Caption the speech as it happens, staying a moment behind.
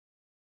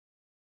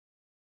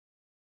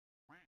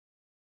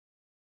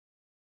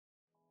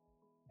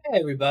Hey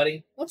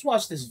everybody, let's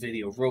watch this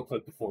video real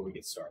quick before we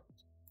get started.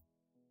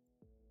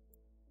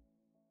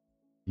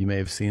 You may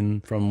have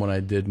seen from when I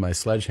did my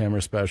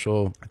Sledgehammer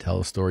special, I tell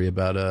a story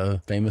about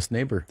a famous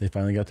neighbor. They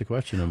finally got to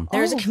question him.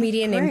 There's a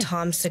comedian named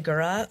Tom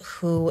Segura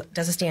who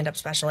does a stand-up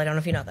special. I don't know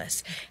if you know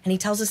this. And he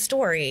tells a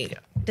story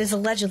that's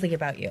allegedly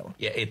about you.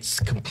 Yeah, it's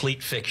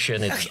complete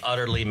fiction. It's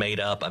utterly made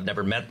up. I've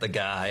never met the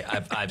guy.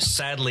 I've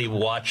sadly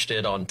watched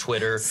it on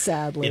Twitter.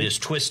 Sadly. It is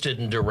twisted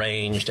and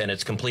deranged, and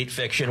it's complete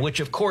fiction, which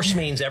of course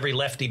means every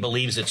lefty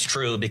believes it's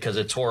true because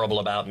it's horrible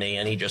about me,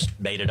 and he just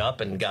made it up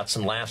and got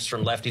some laughs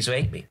from lefties who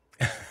hate me.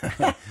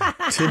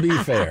 To be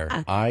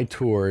fair, I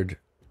toured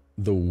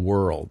the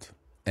world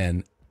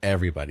and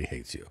everybody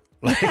hates you.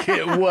 Like,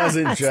 it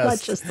wasn't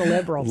not just the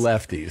liberals.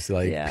 lefties.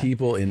 Like,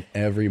 people in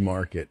every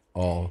market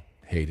all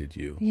hated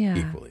you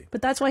equally.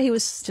 But that's why he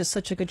was just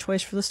such a good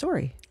choice for the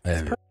story.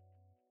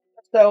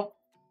 So,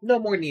 no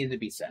more needed to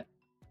be said.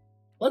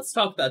 Let's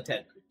talk about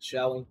Ted Cruz,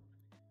 shall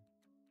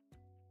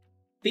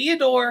we?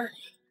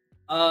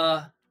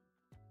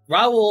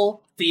 Raul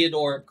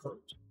Theodore Cruz.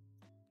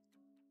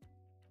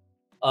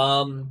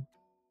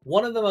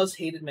 One of the most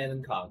hated men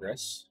in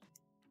Congress.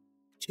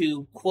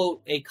 To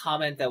quote a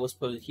comment that was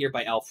posted here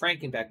by Al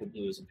Franken back when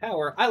he was in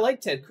power, I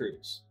like Ted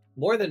Cruz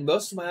more than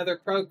most of my other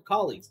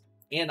colleagues,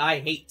 and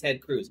I hate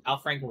Ted Cruz. Al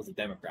Franken was a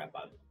Democrat,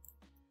 by the way.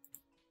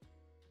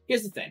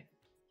 Here's the thing.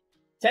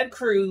 Ted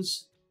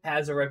Cruz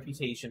has a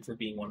reputation for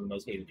being one of the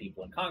most hated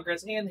people in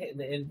Congress and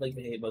like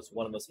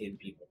one of the most hated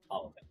people in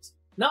politics.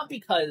 Not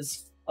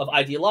because of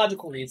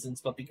ideological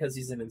reasons, but because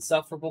he's an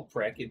insufferable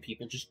prick and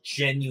people just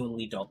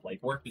genuinely don't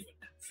like working with him.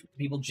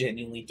 People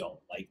genuinely don't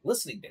like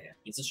listening to him.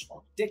 He's a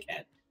strong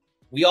dickhead.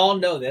 We all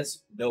know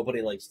this.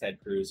 Nobody likes Ted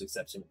Cruz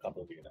except a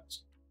couple of weirdos.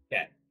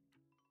 Okay.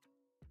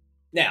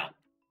 Now,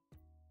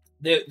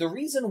 the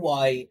reason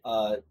why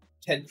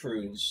Ted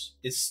Cruz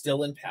is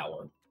still in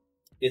power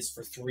is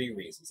for three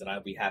reasons, and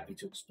I'll be happy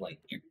to explain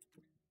here.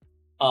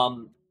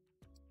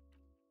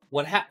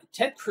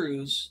 Ted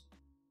Cruz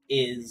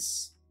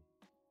is,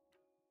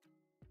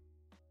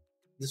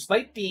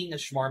 despite being a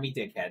schmarmy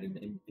dickhead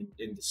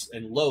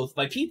and loathed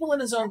by people in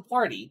his own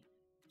party,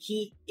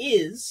 he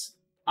is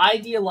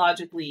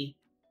ideologically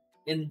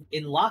in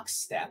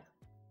lockstep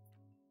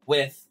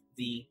with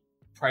the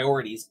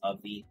priorities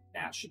of the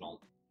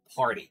National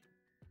Party.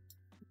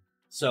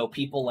 So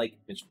people like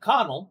Mitch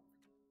McConnell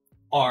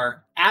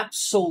are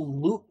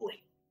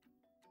absolutely,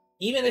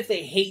 even if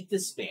they hate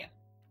this man,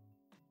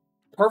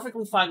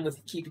 perfectly fine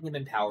with keeping him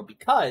in power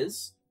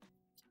because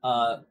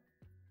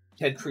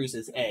Ted Cruz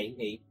is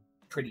a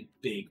pretty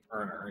big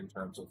earner in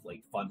terms of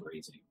like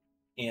fundraising,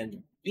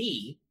 and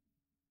B,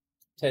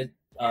 Ted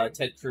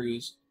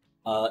Cruz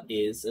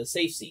is a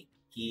safe seat.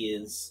 He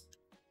is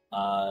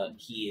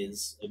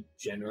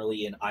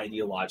generally an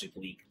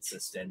ideologically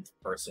consistent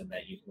person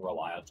that you can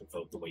rely on to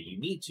vote the way you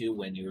need to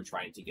when you're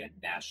trying to get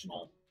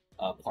national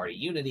party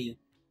unity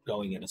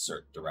going in a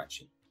certain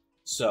direction.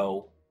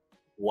 So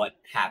what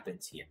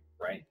happens here,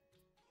 right?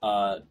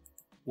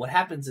 What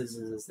happens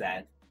is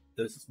that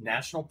the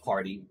National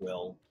Party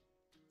will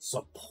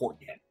support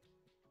him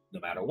no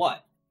matter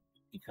what,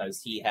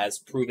 because he has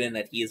proven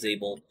that he is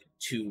able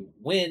to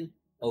win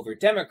over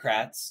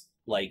Democrats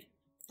like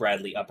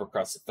Bradley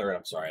Uppercrust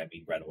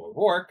III, Beto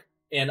O'Rourke,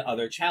 and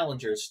other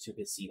challengers to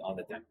his seat on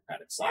the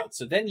Democratic side.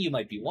 So then you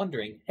might be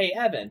wondering, hey,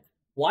 Evan,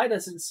 why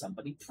doesn't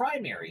somebody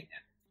primary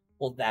him?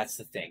 Well, that's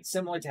the thing.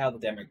 Similar to how the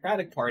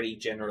Democratic Party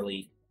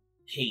generally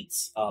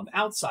hates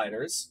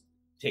outsiders,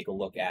 take a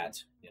look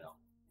at,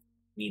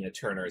 Nina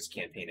Turner's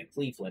campaign in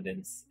Cleveland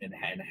and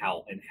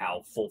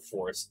how full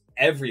force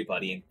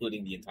everybody,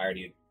 including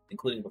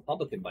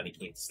Republican money,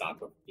 came to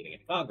stop her from getting in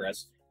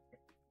Congress.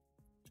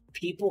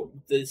 The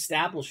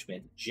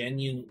establishment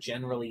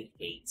generally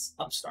hates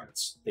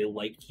upstarts. They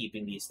like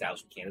keeping the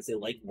establishment candidates. They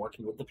like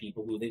working with the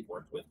people who they've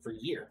worked with for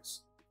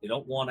years. They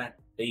don't want to.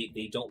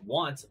 They don't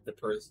want the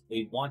person.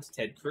 They want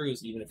Ted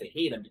Cruz, even if they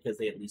hate him, because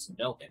they at least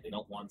know him. They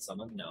don't want some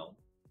unknown.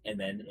 And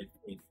then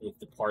if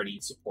the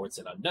party supports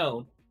an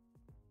unknown,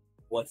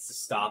 what's to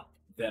stop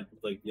them,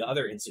 like the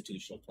other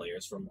institutional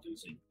players, from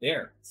losing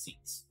their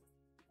seats?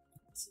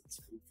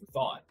 It's food for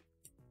thought.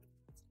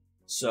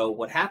 So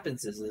what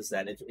happens is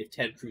that if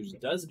Ted Cruz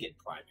does get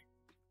primary,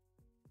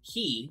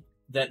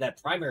 that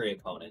primary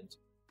opponent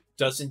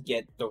doesn't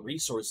get the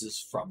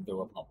resources from the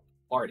Republican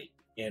Party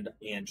and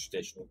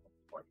traditional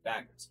Republican Party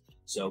backers.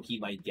 So he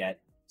might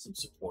get some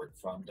support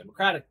from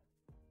Democratic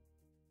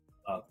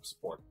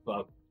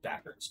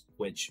backers,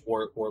 which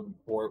or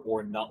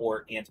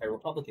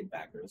anti-Republican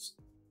backers,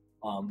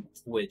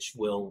 which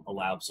will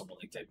allow someone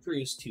like Ted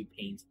Cruz to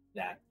paint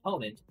that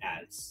opponent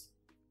as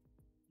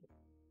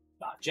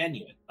not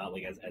genuine, not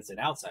like as an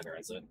outsider,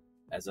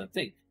 as a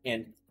thing.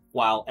 And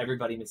while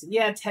everybody may say,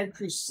 yeah, Ted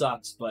Cruz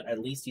sucks, but at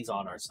least he's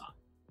on our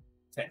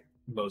side,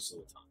 most of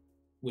the time,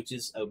 which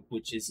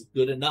is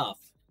good enough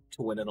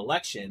to win an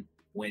election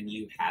when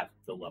you have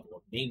the level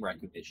of name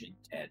recognition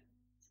Ted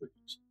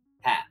Cruz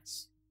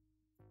has.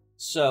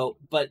 So,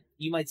 but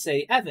you might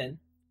say, Evan,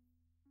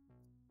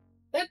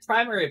 that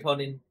primary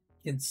opponent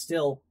can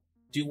still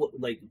do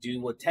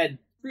what Ted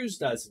Cruz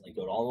does and like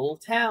go to all the little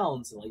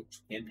towns and like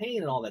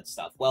campaign and all that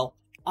stuff. Well,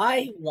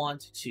 I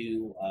want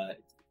to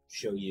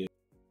show you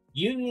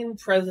Union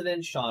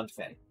President Sean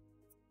Fay.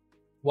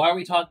 Why are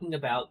we talking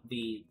about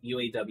the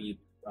UAW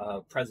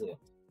president?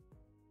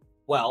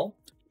 Well,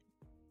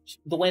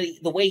 the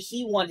way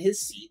he won his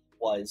seat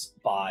was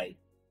by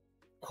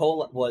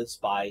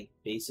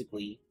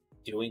basically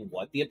doing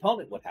what the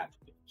opponent would have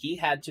to do. He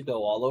had to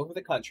go all over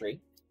the country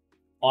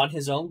on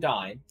his own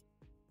dime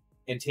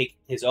and take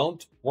his own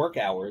work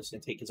hours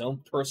and take his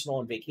own personal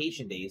and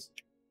vacation days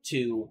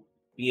to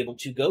be able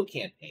to go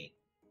campaign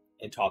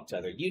and talk to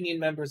other union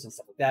members and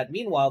stuff like that.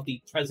 Meanwhile,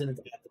 the president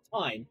at the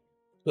time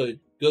could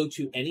go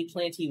to any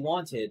plant he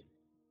wanted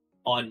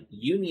on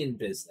union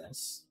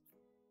business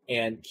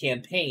and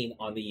campaign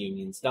on the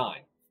union's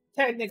dime.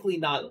 Technically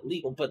not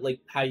legal, but like,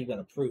 how are you going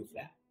to prove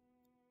that?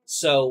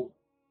 So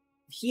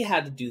he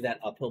had to do that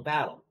uphill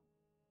battle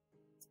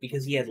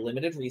because he had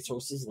limited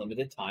resources,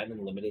 limited time, and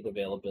limited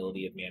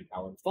availability of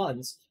manpower and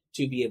funds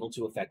to be able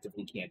to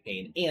effectively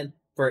campaign and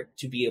for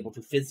to be able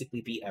to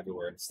physically be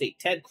everywhere in the state.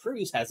 Ted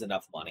Cruz has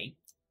enough money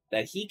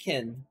that he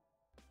can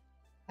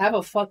have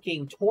a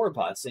fucking tour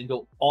bus and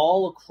go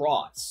all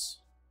across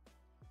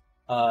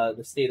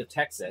the state of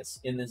Texas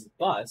in this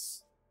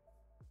bus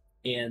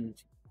and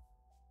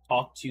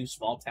talk to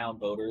small town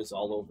voters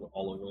all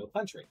over the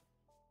country.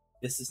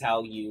 This is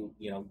how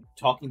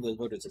talking to the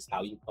voters is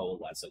how you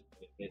coalesce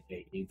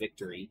a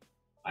victory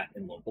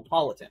in local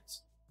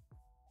politics.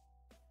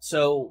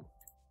 So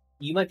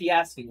you might be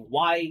asking,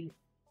 why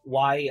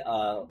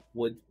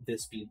would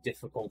this be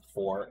difficult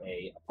for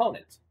a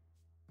opponent?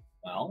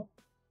 Well,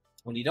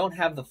 when you don't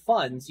have the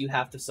funds, you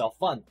have to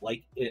self-fund,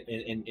 like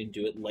and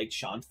do it like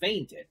Sean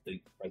Fain did,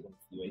 the president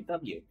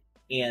of UAW.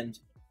 And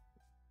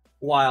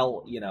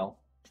while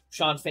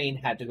Sean Fain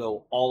had to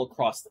go all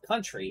across the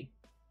country,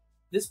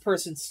 this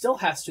person still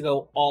has to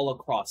go all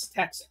across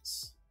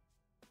Texas.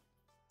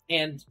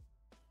 And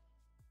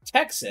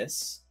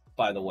Texas,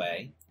 by the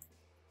way,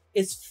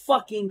 is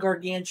fucking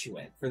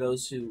gargantuan for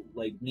those who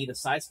need a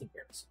size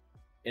comparison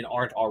and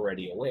aren't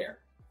already aware.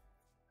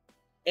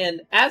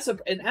 And as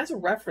a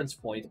reference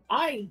point,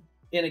 I,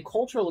 in a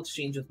cultural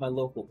exchange with my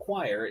local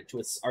choir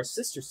to our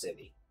sister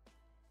city,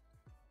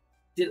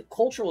 did a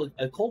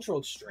cultural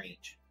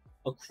exchange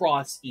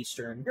across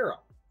Eastern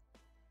Europe.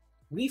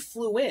 We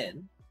flew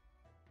in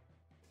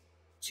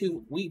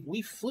to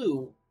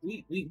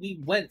we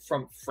went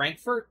from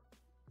Frankfurt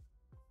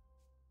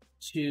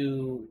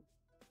to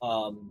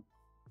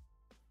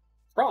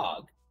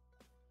Prague,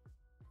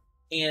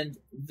 and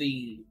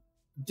the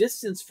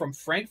distance from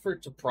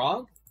Frankfurt to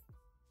Prague,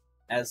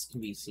 as can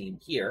be seen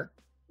here,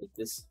 with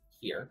this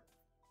here,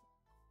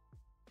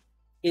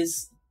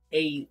 is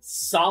a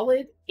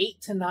solid 8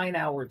 to 9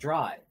 hour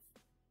drive.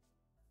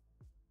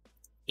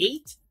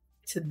 8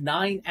 to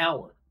 9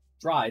 hour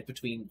drive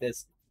between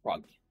this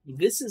Prague.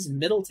 This is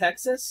Middle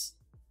Texas,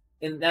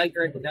 and now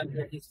you're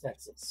in East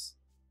Texas.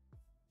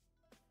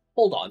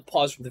 Hold on,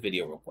 pause from the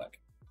video real quick.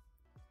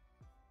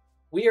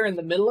 We are in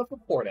the middle of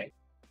recording.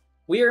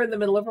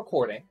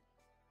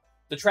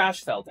 The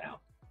trash fell down.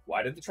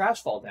 Why did the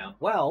trash fall down?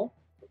 Well,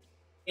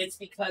 it's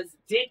because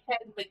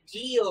Dickhead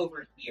McGee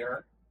over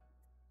here,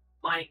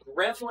 my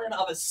gremlin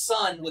of a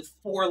son with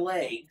 4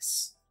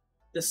 legs,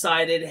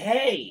 decided,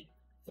 hey,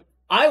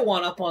 I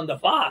want up on the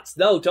box.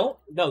 No,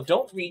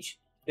 don't reach.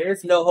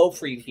 There's no hope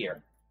for you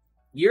here.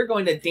 You're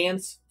going to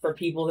dance for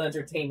people's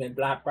entertainment.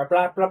 Blah blah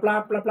blah blah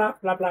blah blah blah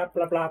blah blah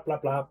blah blah blah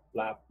blah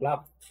blah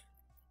blah.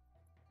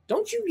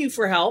 Don't you mute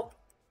for help.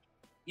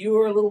 You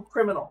are a little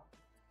criminal.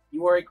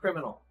 You are a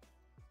criminal.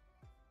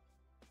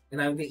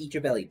 And I'm gonna eat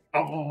your belly.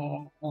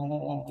 All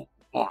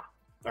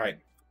right,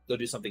 go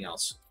do something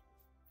else.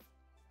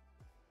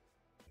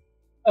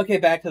 Okay,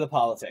 back to the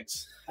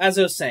politics. As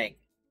I was saying,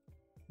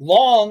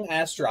 long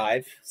ass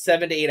drive,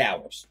 7 to 8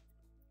 hours.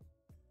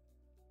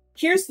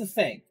 Here's the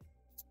thing.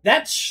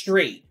 That's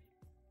straight.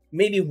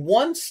 Maybe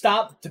one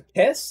stop to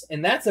piss,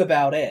 and that's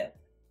about it.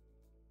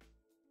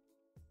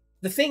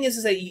 The thing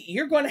is that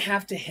you're going to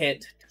have to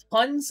hit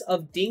tons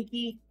of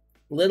dinky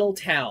little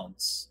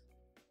towns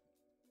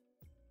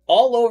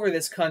all over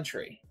this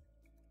country.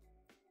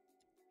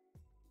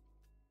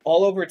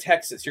 All over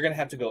Texas. You're going to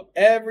have to go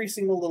every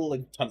single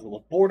tons of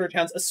little border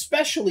towns,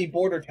 especially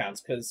border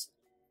towns, because,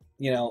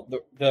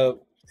 the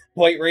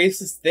white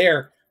racists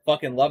there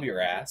fucking love your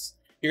ass.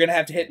 You're going to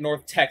have to hit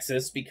North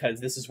Texas because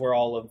this is where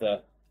all of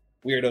the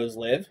weirdos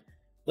live.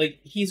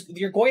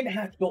 You're going to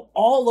have to go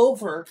all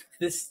over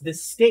this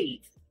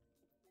state,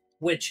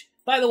 which,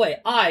 by the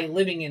way,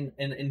 living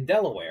in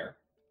Delaware,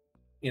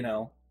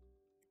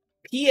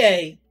 PA,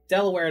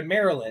 Delaware, and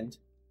Maryland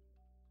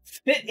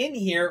fit in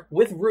here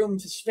with room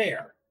to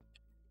spare.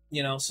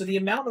 So the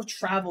amount of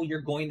travel you're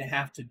going to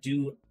have to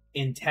do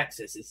in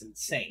Texas is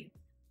insane.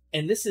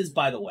 And this is,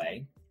 by the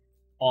way,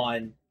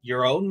 on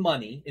your own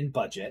money and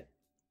budget.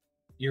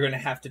 You're going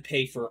to have to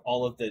pay for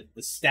all of the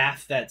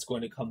staff that's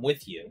going to come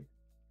with you.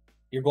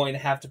 You're going to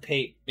have to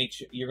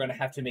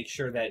make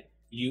sure that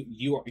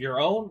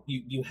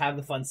you have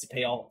the funds to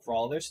pay for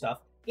all their stuff.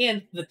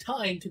 and the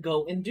time to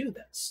go and do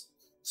this.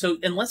 So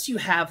unless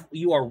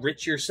you are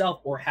rich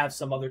yourself or have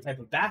some other type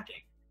of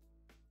backing,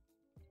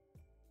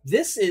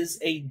 this is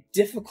a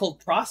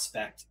difficult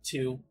prospect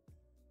to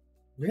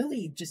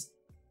really just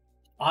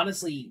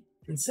honestly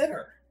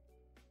consider.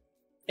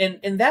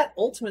 And that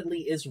ultimately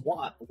is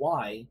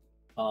why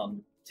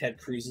Ted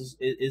Cruz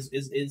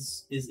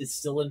is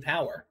still in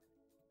power.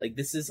 Like,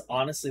 this is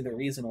honestly the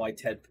reason why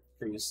Ted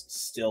Cruz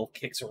still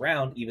kicks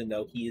around, even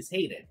though he is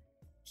hated.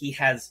 He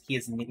has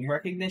name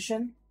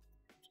recognition.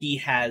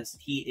 He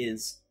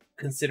is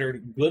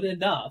considered good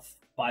enough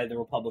by the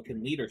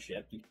Republican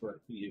leadership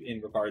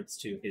in regards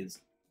to his,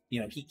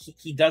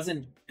 he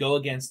doesn't go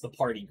against the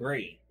party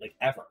grain, like,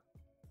 ever.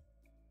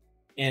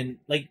 And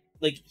like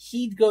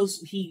he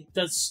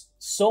does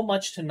so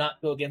much to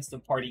not go against the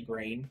party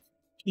grain.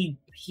 He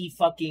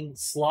fucking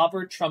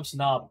slobbered Trump's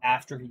knob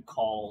after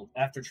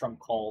Trump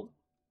called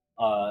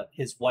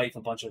his wife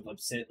a bunch of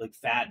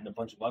fat and a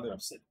bunch of other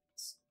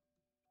obscenities.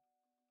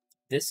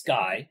 This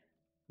guy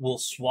will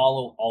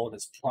swallow all of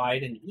his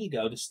pride and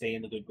ego to stay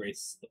in the good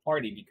graces of the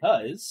party,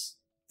 because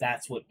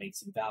that's what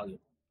makes him valuable.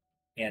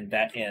 And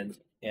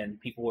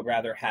people would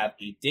rather have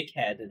a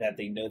dickhead that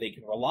they know they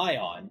can rely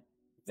on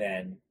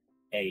than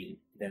a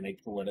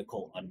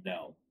political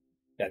unknown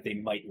that they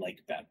might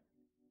like better.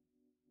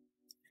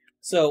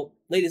 So,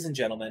 ladies and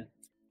gentlemen,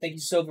 thank you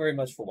so very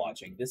much for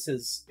watching. This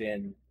has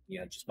been,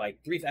 just my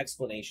brief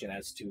explanation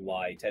as to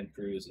why Ted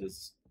Cruz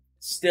is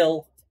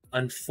still,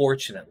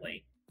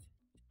 unfortunately,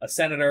 a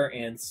senator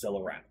and still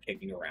around,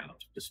 kicking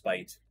around,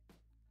 despite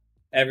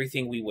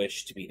everything we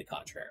wish to be the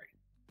contrary.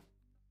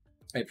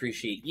 I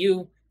appreciate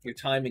you, your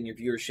time, and your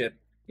viewership.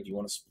 If you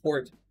want to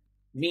support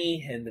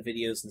me and the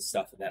videos and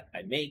stuff that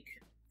I make,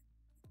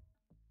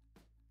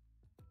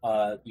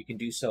 you can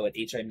do so at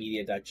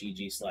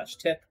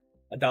HIMedia.gg/tip.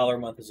 $1 a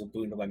month is a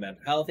boon to my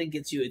mental health and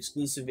gets you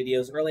exclusive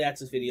videos, early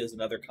access videos,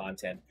 and other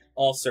content,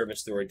 all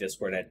serviced through our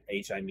Discord at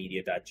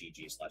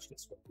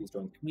HIMedia.gg/Discord. Please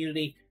join the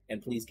community,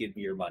 and please give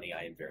me your money.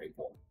 I am very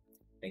poor.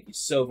 Thank you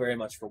so very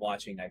much for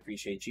watching. I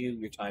appreciate you,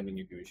 your time, and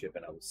your viewership,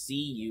 and I will see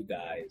you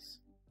guys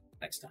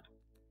next time.